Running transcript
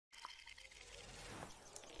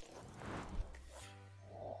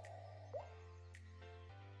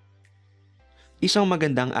Isang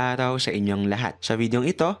magandang araw sa inyong lahat. Sa videong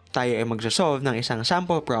ito, tayo ay magsosolve ng isang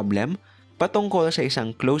sample problem patungkol sa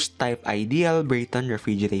isang closed-type ideal Brayton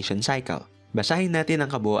Refrigeration Cycle. Basahin natin ang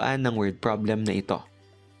kabuuan ng word problem na ito.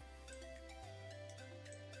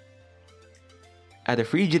 A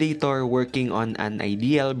refrigerator working on an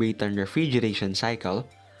ideal Brayton refrigeration cycle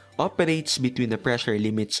operates between the pressure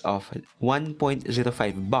limits of 1.05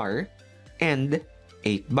 bar and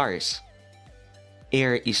 8 bars.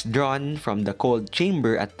 Air is drawn from the cold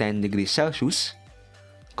chamber at 10 degrees Celsius,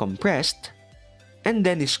 compressed, and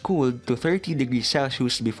then is cooled to 30 degrees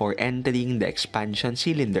Celsius before entering the expansion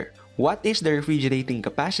cylinder. What is the refrigerating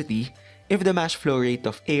capacity if the mass flow rate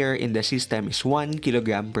of air in the system is 1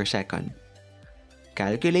 kg per second?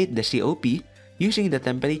 Calculate the COP using the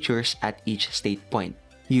temperatures at each state point.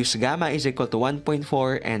 Use gamma is equal to 1.4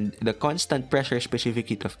 and the constant pressure specific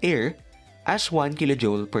heat of air as 1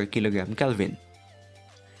 kJ per kilogram Kelvin.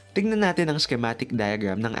 Tingnan natin ang schematic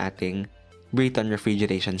diagram ng ating Brayton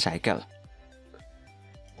Refrigeration Cycle.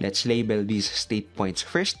 Let's label these state points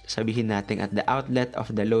first. Sabihin natin at the outlet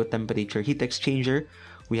of the low temperature heat exchanger,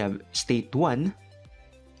 we have state 1.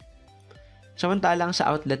 Samantalang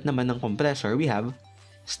sa outlet naman ng compressor, we have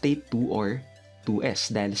state 2 or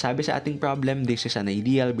 2S. Dahil sabi sa ating problem, this is an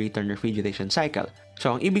ideal Brayton Refrigeration Cycle.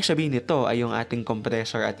 So, ang ibig sabihin nito ay yung ating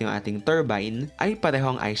compressor at yung ating turbine ay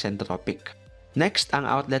parehong isentropic. Next, ang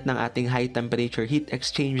outlet ng ating high temperature heat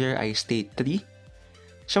exchanger ay state 3.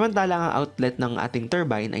 Samantalang ang outlet ng ating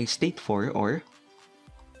turbine ay state 4 or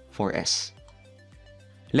 4S.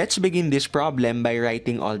 Let's begin this problem by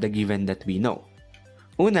writing all the given that we know.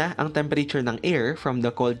 Una, ang temperature ng air from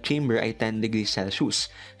the cold chamber ay 10 degrees Celsius.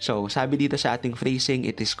 So, sabi dito sa ating phrasing,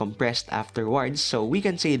 it is compressed afterwards. So, we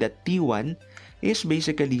can say that T1 is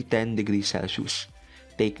basically 10 degrees Celsius.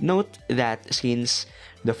 Take note that since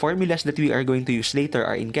the formulas that we are going to use later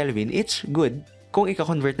are in Kelvin, it's good kung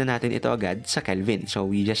i-convert na natin ito agad sa Kelvin. So,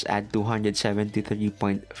 we just add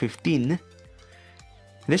 273.15.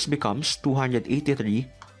 This becomes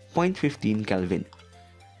 283.15 Kelvin.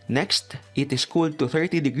 Next, it is cooled to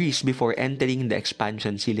 30 degrees before entering the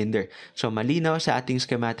expansion cylinder. So, malinaw sa ating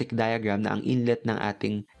schematic diagram na ang inlet ng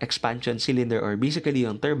ating expansion cylinder or basically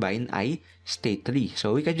yung turbine ay state 3.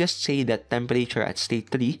 So, we can just say that temperature at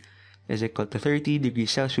state 3 is equal to 30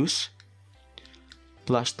 degrees Celsius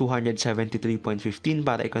plus 273.15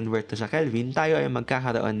 para i-convert to sa Kelvin, tayo ay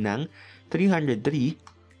magkakaroon ng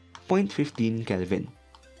 303.15 Kelvin.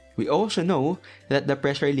 We also know that the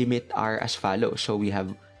pressure limit are as follows. So, we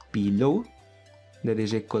have P low, that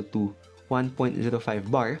is equal to 1.05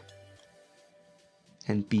 bar,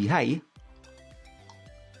 and P high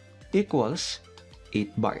equals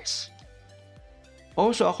 8 bars.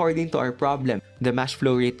 Also, according to our problem, the mass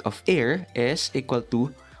flow rate of air is equal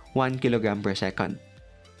to 1 kg per second.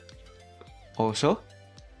 Also,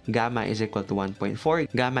 gamma is equal to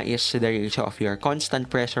 1.4. Gamma is the ratio of your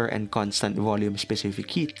constant pressure and constant volume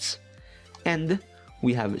specific heats. And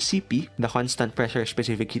we have Cp, the constant pressure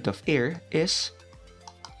specific heat of air, is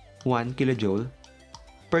 1 kJ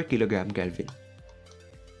per kilogram Kelvin.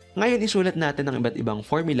 Ngayon, isulat natin ang iba't ibang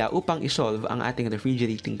formula upang isolve ang ating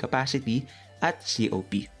refrigerating capacity at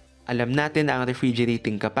COP. Alam natin na ang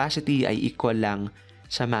refrigerating capacity ay equal lang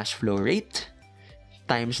sa mass flow rate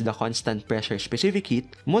times the constant pressure specific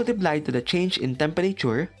heat multiplied to the change in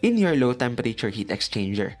temperature in your low temperature heat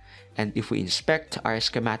exchanger. And if we inspect our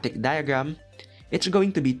schematic diagram, it's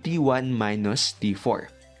going to be T1 minus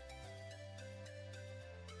T4.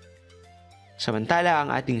 Samantala,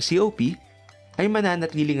 ang ating COP ay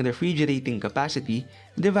mananatiling refrigerating capacity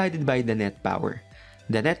divided by the net power.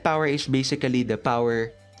 The net power is basically the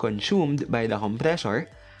power consumed by the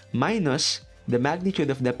compressor minus the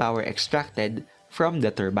magnitude of the power extracted from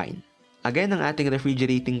the turbine. Again, ang ating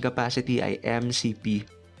refrigerating capacity ay MCP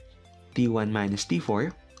T1 minus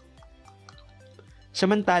T4.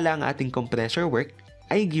 Samantala, ang ating compressor work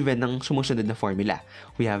ay given ng sumusunod na formula.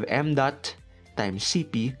 We have M dot times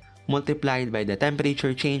Cp multiplied by the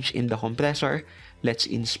temperature change in the compressor. Let's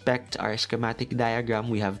inspect our schematic diagram.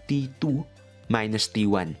 We have T2 minus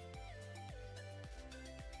T1.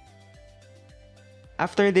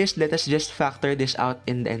 After this, let us just factor this out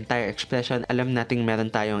in the entire expression. Alam nating meron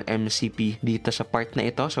tayong MCP dito sa part na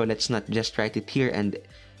ito, so let's not just write it here and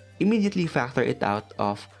immediately factor it out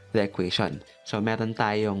of the equation. So, meron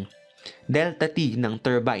tayong delta T ng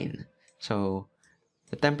turbine. So,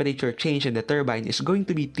 the temperature change in the turbine is going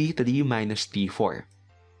to be T3 minus T4.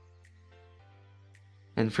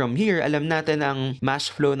 And from here, alam natin ang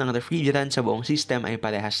mass flow ng refrigerant sa buong system ay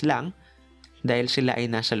parehas lang dahil sila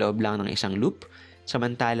ay nasa loob lang ng isang loop.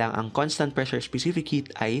 Samantalang ang constant pressure specific heat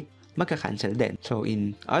ay magka-cancel din. So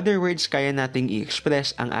in other words, kaya nating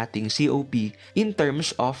i-express ang ating COP in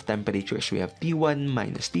terms of temperatures. We have T1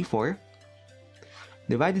 minus T4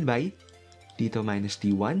 divided by T2 minus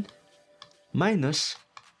T1 minus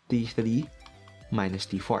T3 minus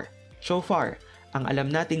T4. So far, ang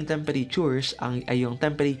alam nating temperatures ay yung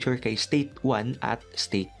temperature kay state 1 at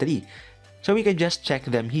state 3. So we can just check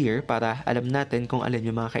them here para alam natin kung alin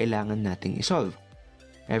yung mga kailangan nating isolve.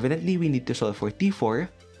 Evidently, we need to solve for T4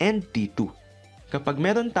 and T2. Kapag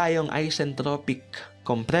meron tayong isentropic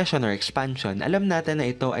compression or expansion, alam natin na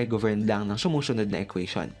ito ay governed lang ng sumusunod na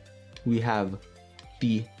equation. We have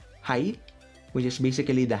T high, which is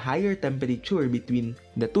basically the higher temperature between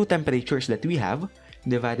the two temperatures that we have,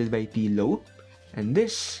 divided by T low. And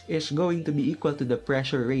this is going to be equal to the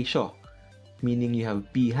pressure ratio, meaning you have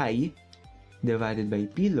P high divided by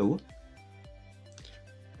P low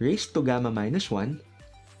raised to gamma minus 1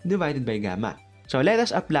 divided by gamma. So let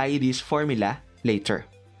us apply this formula later.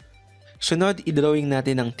 Sunod, i-drawing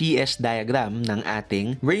natin ang TS diagram ng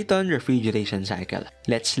ating Brayton Refrigeration Cycle.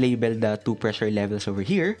 Let's label the two pressure levels over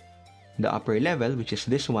here. The upper level, which is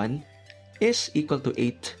this one, is equal to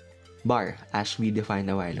 8 bar as we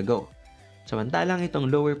defined a while ago. Samantalang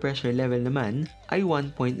itong lower pressure level naman ay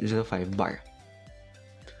 1.05 bar.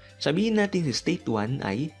 Sabihin natin si state 1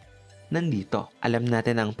 ay nandito. Alam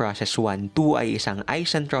natin ang process 1, 2 ay isang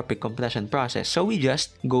isentropic compression process, so we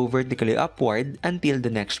just go vertically upward until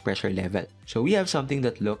the next pressure level. So we have something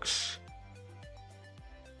that looks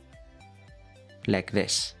like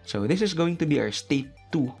this. So this is going to be our state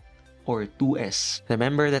 2 or 2S.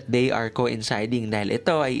 Remember that they are coinciding dahil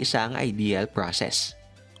ito ay isang ideal process.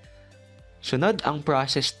 Sunod, ang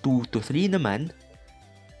process 2 to 3 naman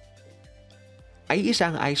ay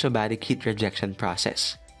isang isobaric heat rejection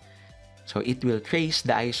process. So it will trace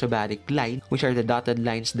the isobaric line, which are the dotted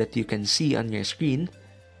lines that you can see on your screen.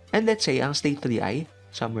 And let's say ang state 3 ay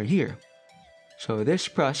somewhere here. So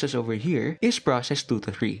this process over here is process 2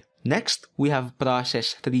 to 3. Next, we have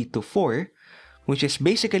process 3 to 4, which is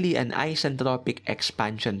basically an isentropic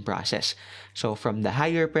expansion process. So from the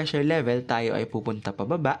higher pressure level, tayo ay pupunta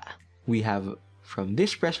pababa. We have from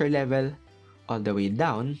this pressure level all the way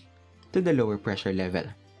down to the lower pressure level.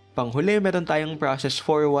 Panghuli, meron tayong process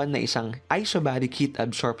 4.1 na isang isobaric heat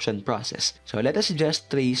absorption process. So let us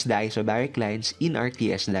just trace the isobaric lines in our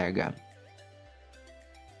TS diagram.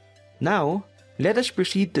 Now, let us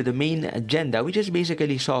proceed to the main agenda, which is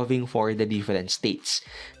basically solving for the different states.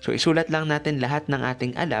 So isulat lang natin lahat ng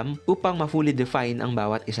ating alam upang ma-fully define ang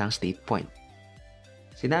bawat isang state point.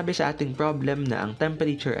 Sinabi sa ating problem na ang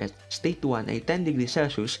temperature at state 1 ay 10 degrees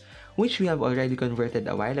Celsius, which we have already converted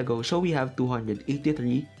a while ago, so we have 283.15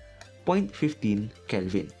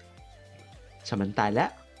 Kelvin.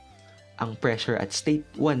 Samantala, ang pressure at state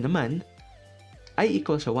 1 naman ay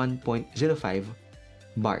equal sa 1.05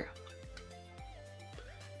 bar.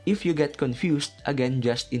 If you get confused, again,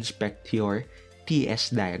 just inspect your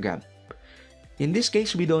TS diagram. In this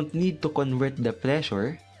case, we don't need to convert the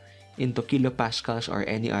pressure into kilopascals or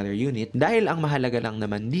any other unit dahil ang mahalaga lang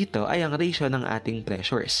naman dito ay ang ratio ng ating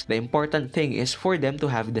pressures. The important thing is for them to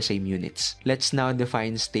have the same units. Let's now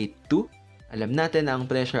define state 2. Alam natin na ang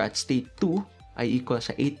pressure at state 2 ay equal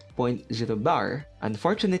sa 8.0 bar.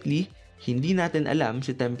 Unfortunately, hindi natin alam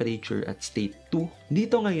si temperature at state 2.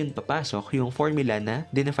 Dito ngayon papasok yung formula na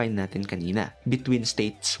dinefine natin kanina. Between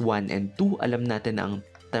states 1 and 2, alam natin na ang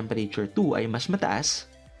temperature 2 ay mas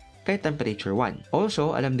mataas kay temperature 1.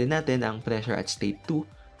 Also, alam din natin ang pressure at state 2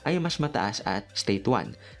 ay mas mataas at state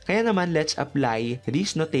 1. Kaya naman, let's apply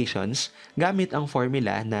these notations gamit ang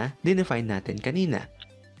formula na dinefine natin kanina.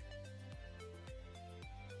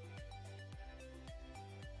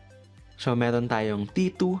 So, meron tayong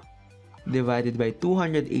T2 divided by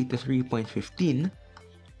 283.15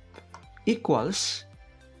 equals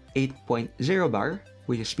 8.0 bar,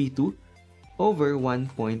 which is P2, over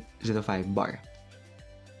 1.05 bar.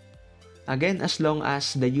 Again, as long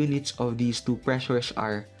as the units of these two pressures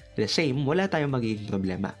are the same, wala tayong magiging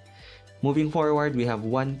problema. Moving forward, we have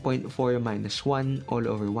 1.4 minus 1 all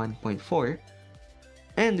over 1.4.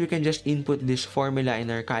 And we can just input this formula in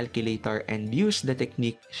our calculator and use the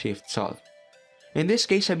technique shift solve. In this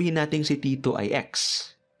case, sabihin natin si T2 ay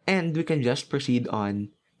X. And we can just proceed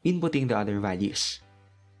on inputting the other values.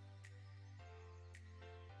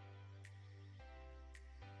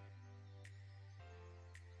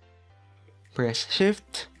 Press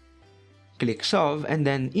Shift, click Solve, and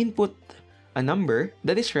then input a number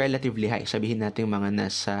that is relatively high. Sabihin natin mga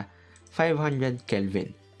nasa 500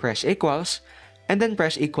 Kelvin. Press equals, and then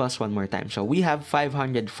press equals one more time. So we have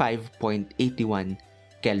 505.81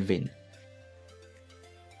 Kelvin.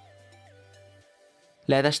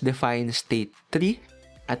 Let us define state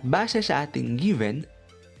 3 at base sa ating given,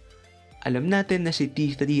 alam natin na si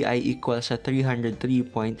T3 ay equal sa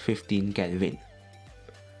 303.15 Kelvin.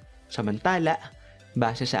 Samantala,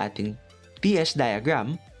 base sa ating TS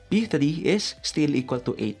diagram, P3 is still equal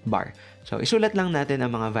to 8 bar. So, isulat lang natin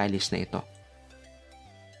ang mga values na ito.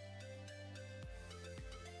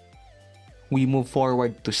 We move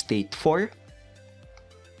forward to state 4.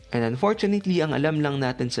 And unfortunately, ang alam lang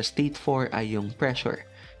natin sa state 4 ay yung pressure.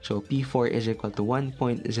 So, P4 is equal to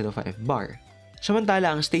 1.05 bar.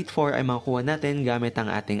 Samantala, ang state 4 ay makukuha natin gamit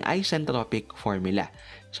ang ating isentropic formula.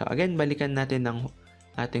 So, again, balikan natin ng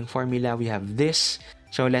ating formula. We have this.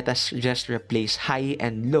 So, let us just replace high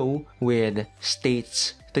and low with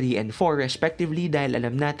states 3 and 4 respectively dahil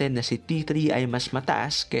alam natin na si T3 ay mas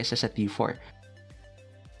mataas kaysa sa T4.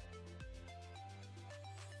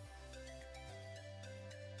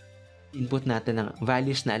 Input natin ang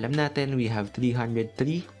values na alam natin. We have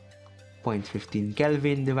 303.15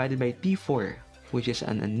 Kelvin divided by T4, which is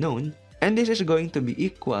an unknown. And this is going to be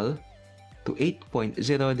equal to 8.0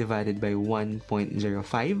 divided by 1.05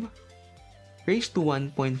 raised to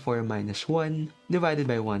 1.4 minus 1 divided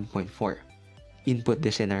by 1.4. Input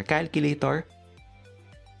this in our calculator.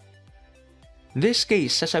 This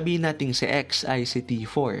case, sasabihin natin si X ay si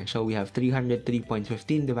T4. So we have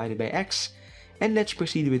 303.15 divided by X. And let's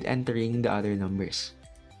proceed with entering the other numbers.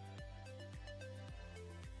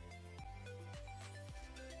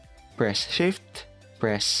 Press Shift,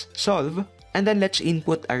 press Solve, and then let's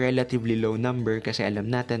input a relatively low number kasi alam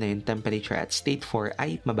natin na yung temperature at state 4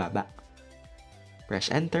 ay mababa. Press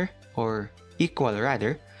Enter, or equal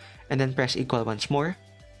rather, and then press equal once more.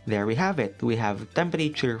 There we have it. We have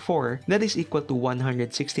temperature 4 that is equal to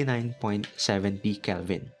 169.70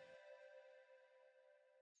 Kelvin.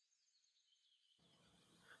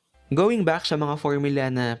 Going back sa mga formula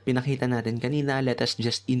na pinakita natin kanina, let us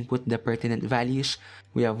just input the pertinent values.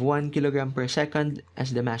 We have 1 kg per second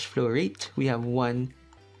as the mass flow rate. We have 1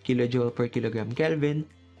 kilojoule per kilogram Kelvin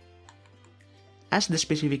as the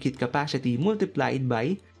specific heat capacity multiplied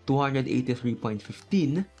by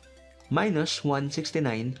 283.15 minus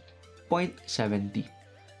 169.70.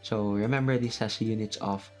 So remember, this has units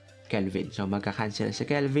of Kelvin. So magka-cancel sa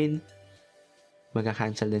Kelvin,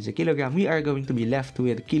 magka-cancel din sa kilogram, we are going to be left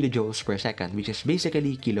with kilojoules per second, which is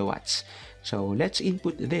basically kilowatts. So let's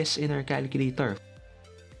input this in our calculator.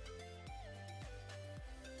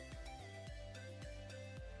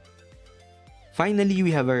 Finally,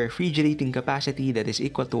 we have a refrigerating capacity that is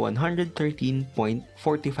equal to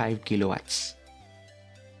 113.45 kilowatts.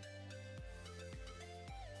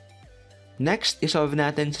 Next, isolve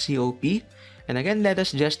natin sa COP. And again, let us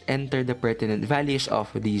just enter the pertinent values of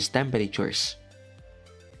these temperatures.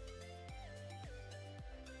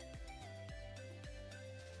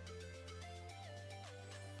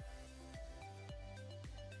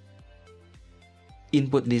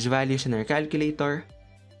 Input these values in our calculator.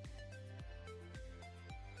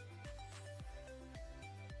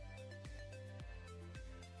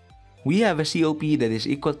 We have a COP that is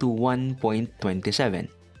equal to 1.27.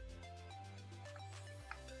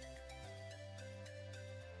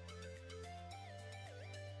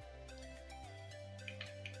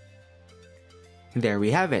 There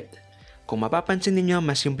we have it. Kung mapapansin ninyo,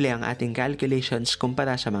 mas simple ang ating calculations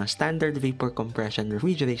kumpara sa mga standard vapor compression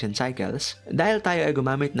refrigeration cycles dahil tayo ay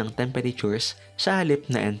gumamit ng temperatures sa halip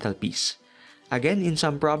na enthalpies. Again, in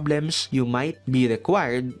some problems, you might be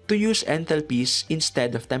required to use enthalpies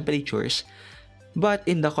instead of temperatures, but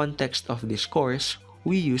in the context of this course,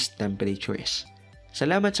 we use temperatures.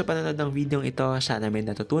 Salamat sa panonood ng video ito. Sana may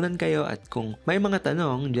natutunan kayo at kung may mga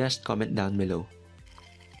tanong, just comment down below.